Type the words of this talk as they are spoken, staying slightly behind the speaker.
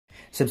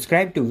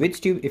Subscribe to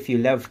VidsTube if you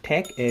love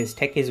tech, as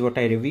tech is what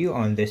I review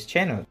on this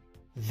channel.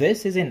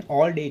 This is an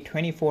all-day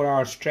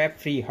 24-hour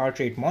strap-free heart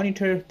rate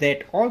monitor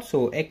that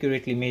also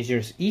accurately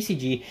measures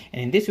ECG,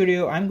 and in this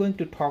video I'm going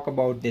to talk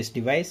about this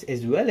device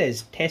as well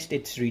as test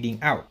its reading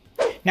out.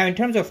 Now in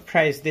terms of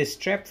price, this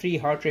strap-free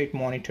heart rate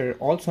monitor,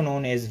 also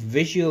known as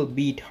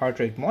VisualBeat heart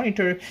rate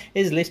monitor,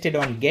 is listed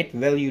on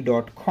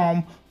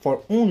getwellue.com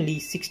for only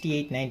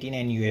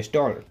 $68.99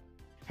 US.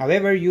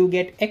 However, you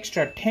get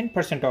extra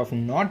 10% off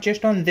not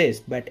just on this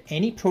but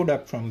any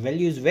product from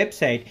Wellue's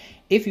website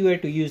if you were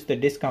to use the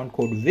discount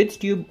code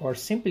VidsTube or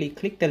simply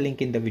click the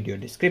link in the video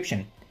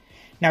description.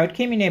 Now it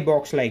came in a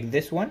box like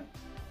this one.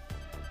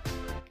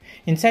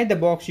 Inside the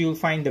box you'll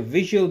find the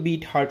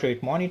VisualBeat heart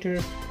rate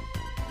monitor,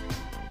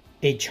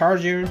 a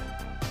charger,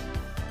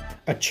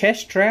 a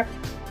chest strap,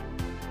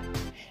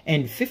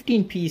 and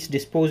 15-piece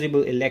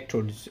disposable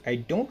electrodes. I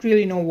don't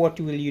really know what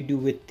will you do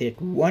with that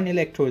one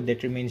electrode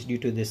that remains due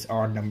to this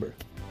odd number.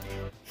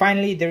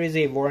 Finally, there is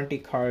a warranty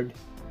card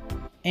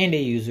and a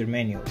user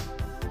manual.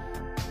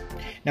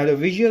 Now the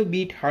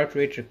VisualBeat heart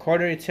rate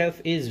recorder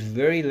itself is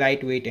very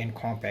lightweight and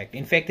compact.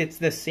 In fact, it's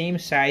the same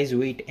size,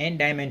 weight and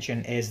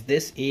dimension as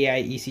this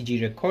AI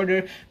ECG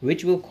recorder,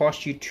 which will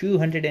cost you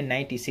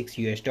 $296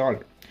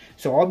 US.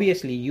 So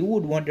obviously you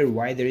would wonder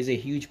why there is a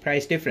huge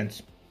price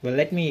difference. Well,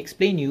 let me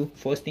explain you.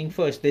 First thing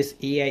first, this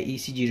AI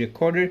ECG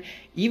recorder,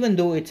 even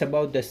though it's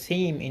about the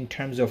same in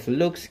terms of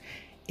looks,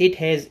 it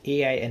has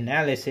AI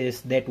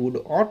analysis that would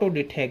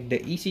auto-detect the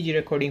ECG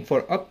recording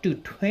for up to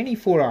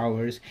 24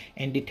 hours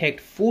and detect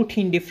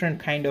 14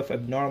 different kind of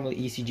abnormal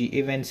ECG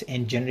events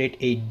and generate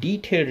a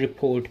detailed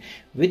report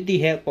with the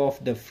help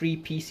of the free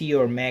PC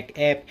or Mac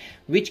app,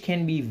 which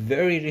can be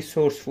very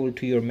resourceful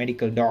to your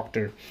medical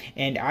doctor.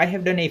 And I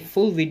have done a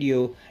full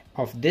video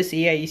of this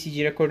AI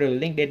ECG recorder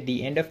linked at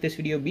the end of this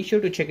video. Be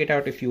sure to check it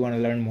out if you want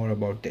to learn more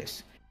about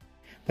this.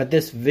 But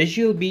this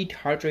VisualBeat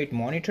heart rate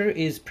monitor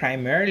is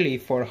primarily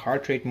for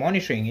heart rate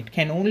monitoring. It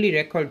can only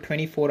record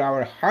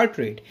 24-hour heart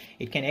rate.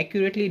 It can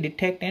accurately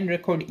detect and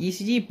record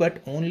ECG,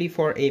 but only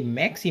for a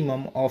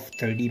maximum of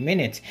 30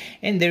 minutes.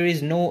 And there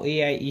is no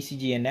AI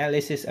ECG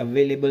analysis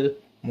available.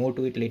 More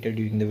to it later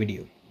during the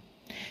video.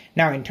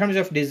 Now in terms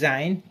of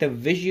design, the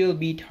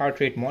VisualBeat heart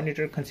rate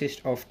monitor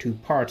consists of two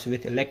parts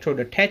with electrode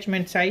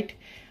attachment site.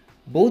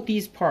 Both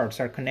these parts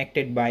are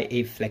connected by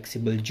a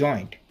flexible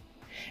joint.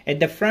 At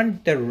the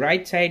front, the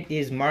right side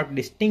is marked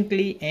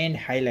distinctly and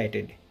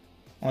highlighted.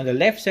 On the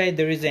left side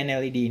there is an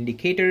LED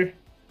indicator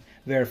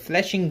where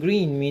flashing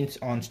green means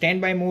on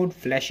standby mode,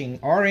 flashing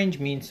orange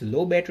means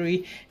low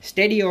battery,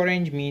 steady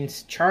orange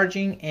means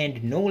charging,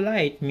 and no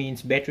light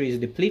means battery is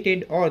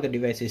depleted or the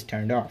device is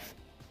turned off.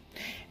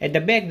 At the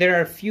back there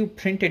are a few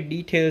printed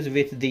details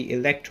with the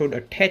electrode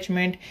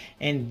attachment,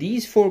 and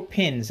these 4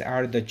 pins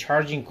are the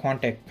charging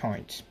contact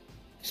points.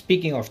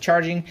 Speaking of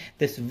charging,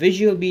 this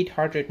VisualBeat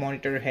heart rate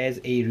monitor has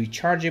a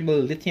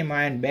rechargeable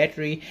lithium-ion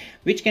battery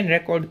which can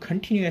record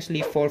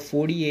continuously for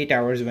 48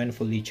 hours when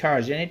fully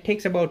charged, and it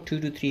takes about 2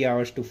 to 3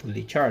 hours to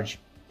fully charge.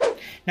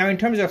 Now in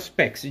terms of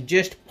specs,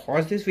 just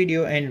pause this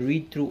video and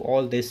read through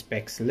all this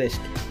specs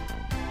list.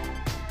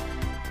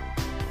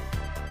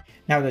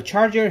 Now the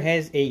charger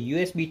has a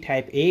USB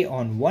type A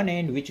on one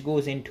end which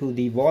goes into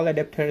the wall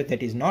adapter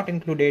that is not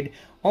included,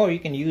 or you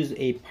can use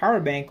a power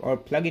bank or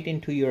plug it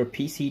into your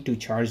PC to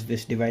charge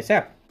this device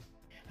up.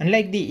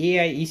 Unlike the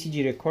AI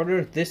ECG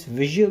recorder, this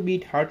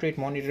VisualBeat heart rate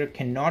monitor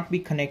cannot be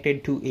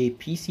connected to a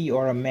PC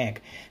or a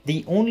Mac.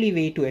 The only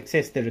way to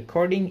access the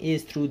recording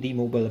is through the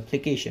mobile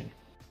application.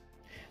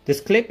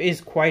 This clip is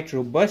quite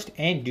robust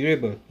and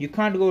durable. You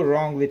can't go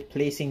wrong with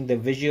placing the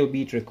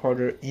VisualBeat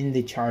recorder in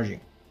the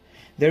charging.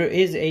 There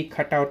is a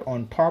cutout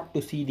on top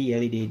to see the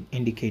LED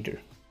indicator.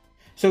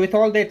 So with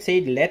all that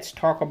said, let's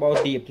talk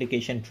about the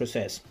application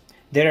process.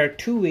 There are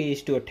 2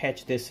 ways to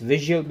attach this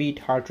VisualBeat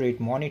heart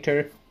rate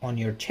monitor on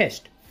your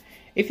chest.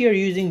 If you're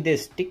using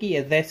this sticky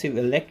adhesive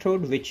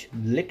electrode which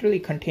literally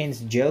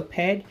contains gel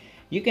pad,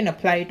 you can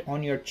apply it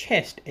on your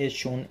chest as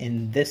shown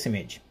in this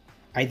image,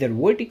 either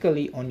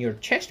vertically on your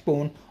chest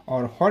bone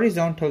or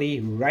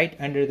horizontally right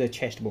under the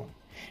chest bone.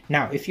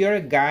 Now if you're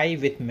a guy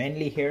with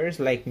manly hairs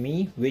like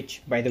me,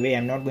 which by the way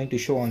I'm not going to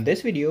show on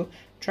this video,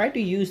 try to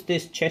use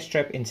this chest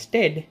strap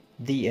instead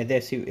the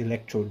adhesive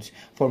electrodes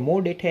for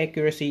more data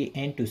accuracy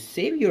and to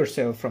save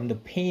yourself from the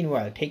pain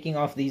while taking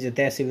off these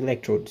adhesive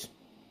electrodes.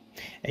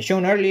 As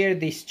shown earlier,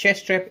 this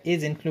chest strap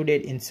is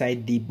included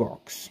inside the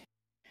box.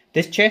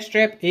 This chest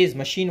strap is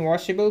machine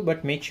washable,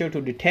 but make sure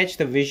to detach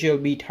the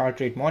VisualBeat heart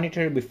rate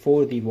monitor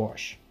before the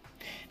wash.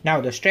 Now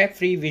the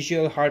strap-free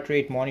visual heart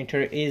rate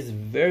monitor is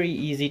very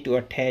easy to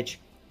attach.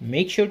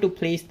 Make sure to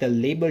place the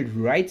labeled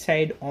right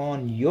side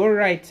on your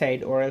right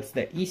side or else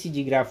the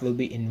ECG graph will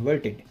be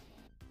inverted.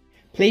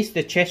 Place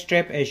the chest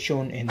strap as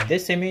shown in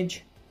this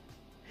image.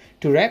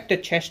 To wrap the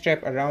chest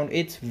strap around,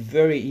 it's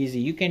very easy.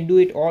 You can do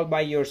it all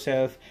by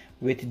yourself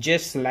with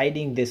just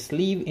sliding the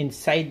sleeve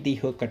inside the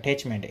hook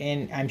attachment,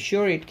 and I'm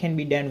sure it can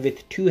be done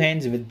with 2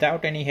 hands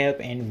without any help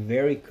and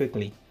very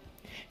quickly.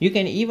 You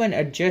can even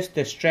adjust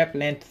the strap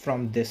length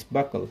from this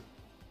buckle.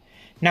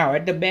 Now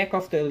at the back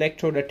of the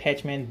electrode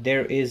attachment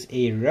there is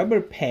a rubber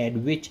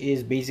pad which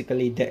is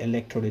basically the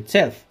electrode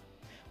itself.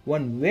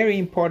 One very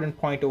important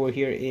point over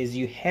here is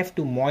you have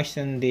to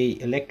moisten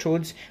the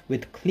electrodes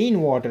with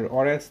clean water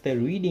or else the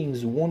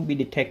readings won't be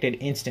detected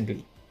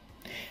instantly.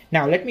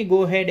 Now let me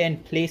go ahead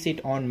and place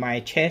it on my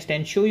chest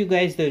and show you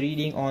guys the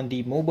reading on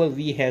the mobile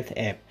VHealth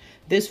app.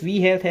 This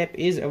VHealth app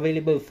is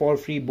available for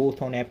free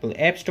both on Apple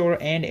App Store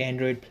and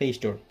Android Play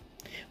Store.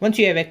 Once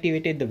you have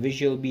activated the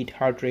VisualBeat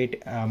heart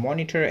rate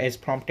monitor as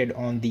prompted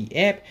on the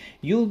app,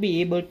 you'll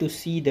be able to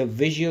see the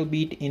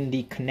VisualBeat in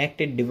the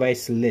connected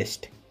device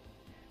list.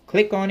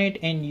 Click on it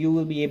and you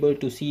will be able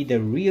to see the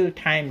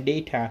real-time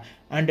data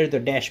under the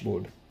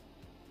dashboard.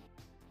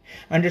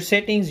 Under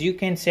settings, you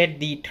can set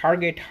the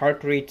target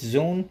heart rate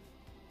zone.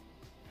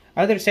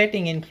 Other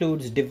setting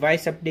includes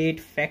device update,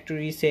 factory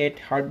reset,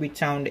 heartbeat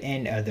sound,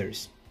 and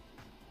others.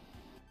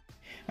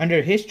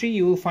 Under history,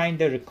 you will find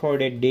the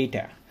recorded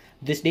data.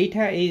 This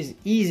data is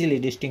easily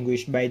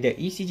distinguished by the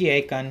ECG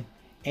icon.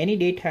 Any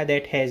data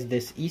that has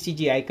this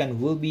ECG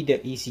icon will be the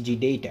ECG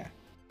data.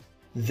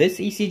 This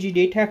ECG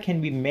data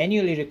can be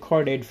manually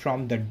recorded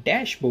from the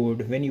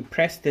dashboard when you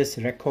press this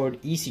record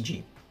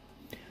ECG.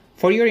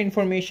 For your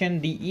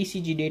information, the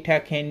ECG data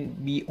can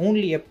be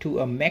only up to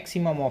a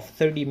maximum of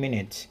 30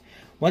 minutes.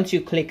 Once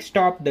you click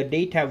stop, the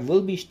data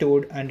will be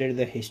stored under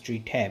the history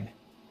tab.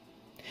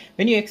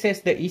 When you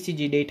access the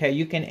ECG data,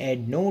 you can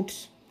add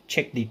notes,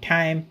 check the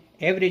time,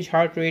 average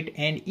heart rate,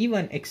 and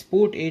even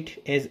export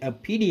it as a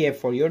PDF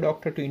for your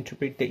doctor to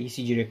interpret the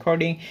ECG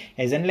recording,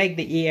 as unlike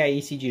the AI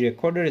ECG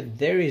recorder,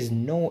 there is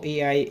no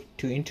AI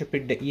to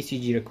interpret the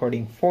ECG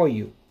recording for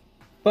you.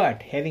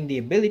 But having the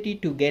ability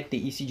to get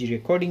the ECG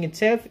recording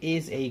itself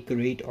is a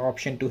great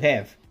option to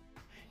have.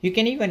 You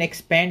can even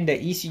expand the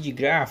ECG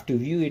graph to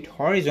view it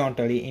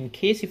horizontally in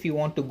case if you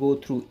want to go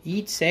through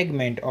each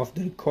segment of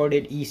the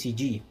recorded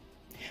ECG.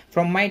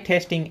 From my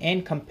testing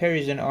and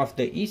comparison of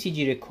the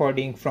ECG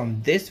recording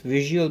from this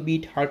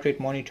VisualBeat heart rate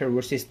monitor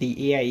versus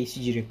the AI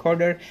ECG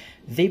recorder,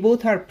 they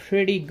both are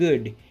pretty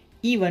good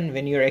even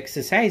when you're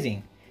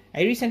exercising.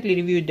 I recently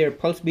reviewed their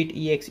PulseBeat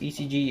EX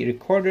ECG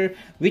recorder,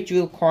 which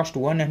will cost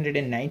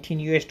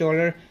 $119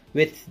 US.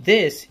 With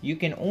this, you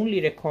can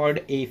only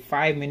record a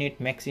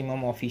 5-minute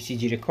maximum of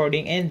ECG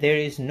recording and there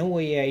is no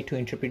AI to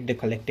interpret the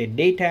collected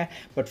data,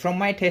 but from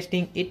my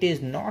testing, it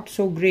is not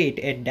so great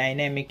at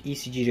dynamic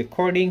ECG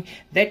recording,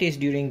 that is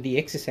during the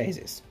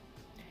exercises.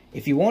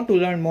 If you want to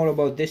learn more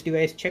about this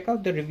device, check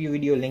out the review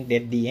video linked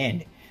at the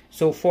end.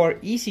 So for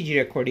ECG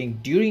recording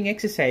during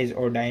exercise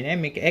or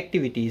dynamic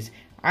activities,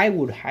 I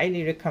would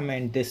highly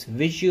recommend this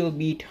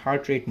VisualBeat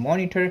heart rate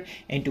monitor,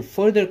 and to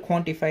further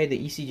quantify the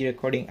ECG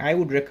recording, I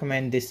would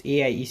recommend this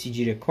AI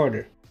ECG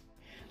recorder.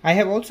 I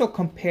have also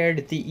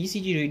compared the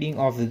ECG reading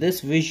of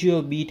this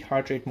VisualBeat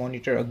heart rate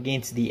monitor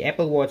against the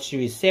Apple Watch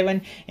Series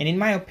 7, and in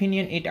my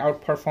opinion it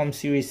outperforms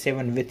Series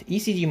 7 with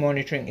ECG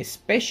monitoring,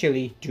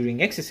 especially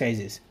during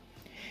exercises.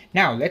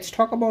 Now let's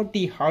talk about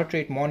the heart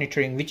rate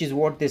monitoring, which is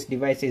what this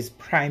device is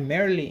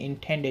primarily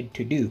intended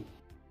to do.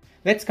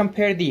 Let's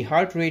compare the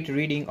heart rate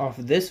reading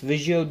of this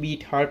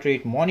VisualBeat heart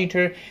rate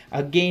monitor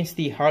against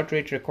the heart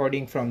rate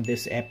recording from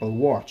this Apple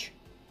Watch.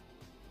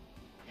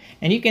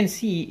 And you can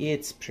see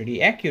it's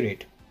pretty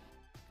accurate.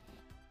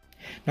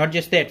 Not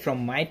just that,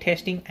 from my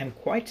testing, I'm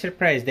quite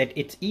surprised that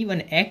it's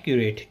even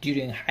accurate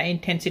during high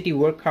intensity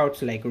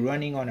workouts like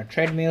running on a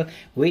treadmill,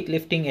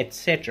 weightlifting,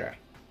 etc.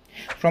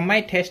 From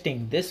my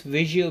testing, this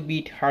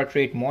VisualBeat heart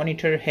rate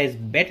monitor has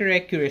better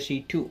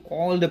accuracy to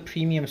all the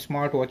premium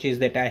smartwatches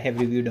that I have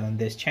reviewed on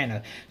this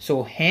channel.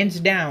 So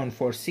hands down,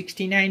 for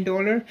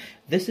 $69,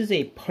 this is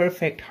a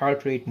perfect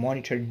heart rate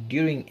monitor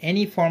during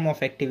any form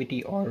of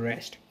activity or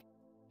rest.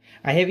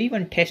 I have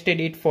even tested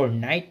it for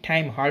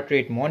nighttime heart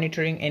rate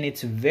monitoring and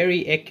it's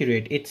very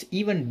accurate. It's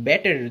even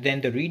better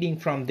than the reading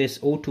from this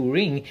O2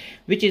 ring,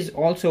 which is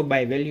also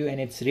by Wellue,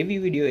 and its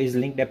review video is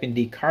linked up in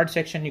the card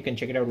section. You can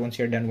check it out once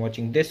you're done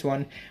watching this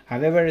one.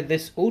 However,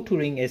 this O2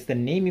 ring, as the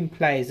name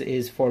implies,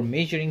 is for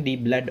measuring the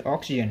blood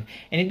oxygen,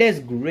 and it does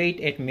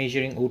great at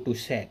measuring O2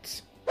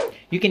 sats.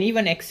 You can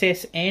even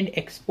access and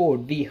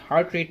export the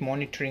heart rate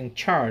monitoring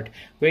chart,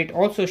 where it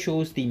also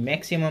shows the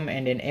maximum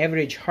and an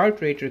average heart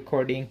rate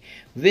recording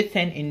with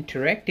an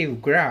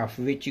interactive graph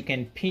which you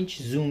can pinch,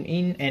 zoom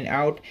in and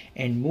out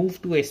and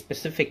move to a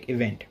specific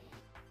event.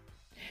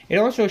 It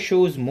also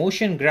shows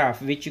motion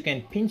graph which you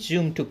can pinch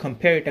zoom to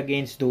compare it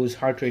against those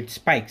heart rate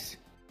spikes.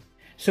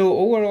 So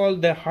overall,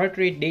 the heart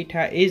rate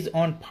data is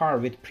on par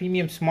with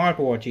premium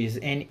smartwatches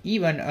and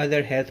even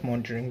other health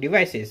monitoring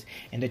devices.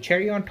 And the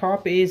cherry on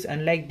top is,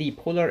 unlike the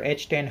Polar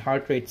H10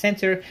 heart rate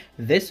sensor,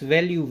 this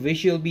Wellue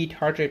VisualBeat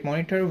heart rate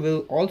monitor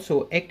will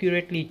also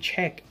accurately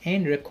check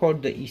and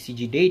record the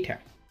ECG data.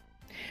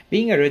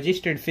 Being a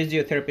registered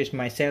physiotherapist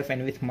myself,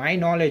 and with my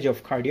knowledge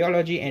of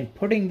cardiology and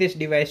putting this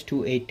device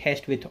to a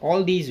test with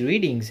all these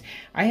readings,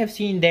 I have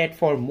seen that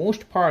for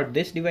most part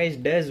this device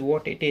does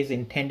what it is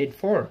intended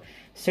for.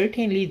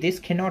 Certainly this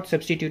cannot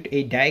substitute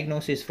a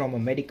diagnosis from a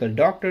medical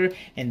doctor,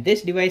 and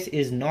this device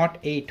is not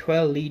a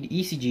 12-lead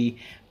ECG,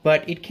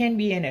 but it can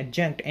be an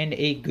adjunct and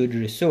a good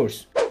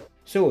resource.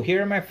 So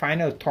here are my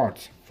final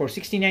thoughts. For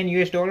 $69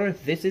 US,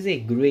 this is a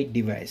great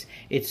device.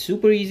 It's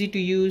super easy to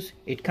use.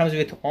 It comes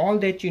with all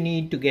that you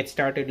need to get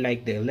started,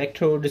 like the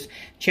electrodes,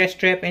 chest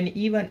strap, and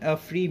even a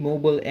free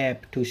mobile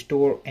app to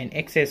store and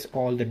access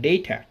all the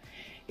data.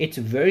 It's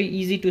very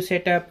easy to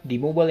set up. The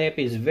mobile app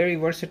is very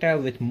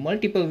versatile with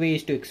multiple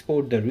ways to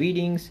export the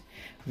readings.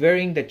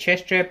 Wearing the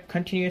chest strap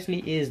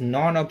continuously is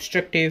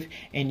non-obstructive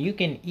and you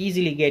can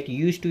easily get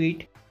used to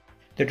it.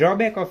 The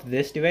drawback of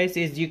this device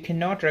is you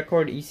cannot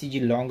record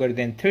ECG longer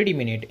than 30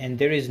 minutes and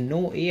there is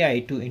no AI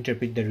to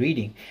interpret the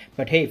reading.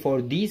 But hey,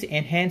 for these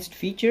enhanced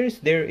features,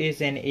 there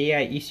is an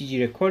AI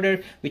ECG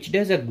recorder which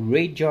does a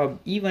great job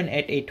even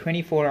at a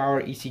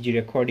 24-hour ECG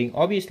recording,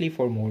 obviously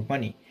for more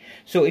money.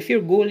 So if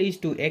your goal is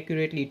to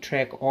accurately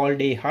track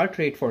all-day heart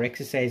rate for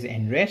exercise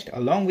and rest,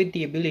 along with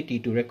the ability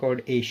to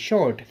record a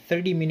short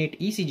 30-minute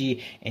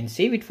ECG and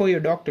save it for your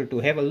doctor to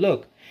have a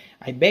look,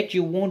 I bet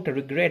you won't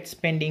regret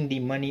spending the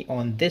money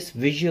on this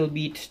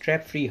VisualBeat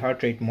Strap Free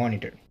Heart Rate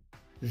Monitor.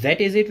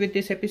 That is it with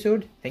this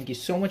episode. Thank you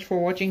so much for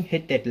watching.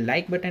 Hit that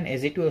like button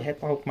as it will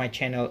help out my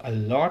channel a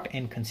lot,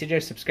 and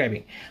consider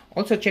subscribing.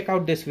 Also check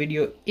out this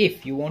video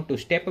if you want to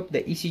step up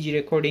the ECG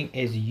recording,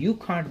 as you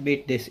can't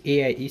beat this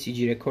AI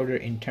ECG recorder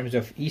in terms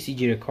of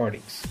ECG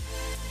recordings.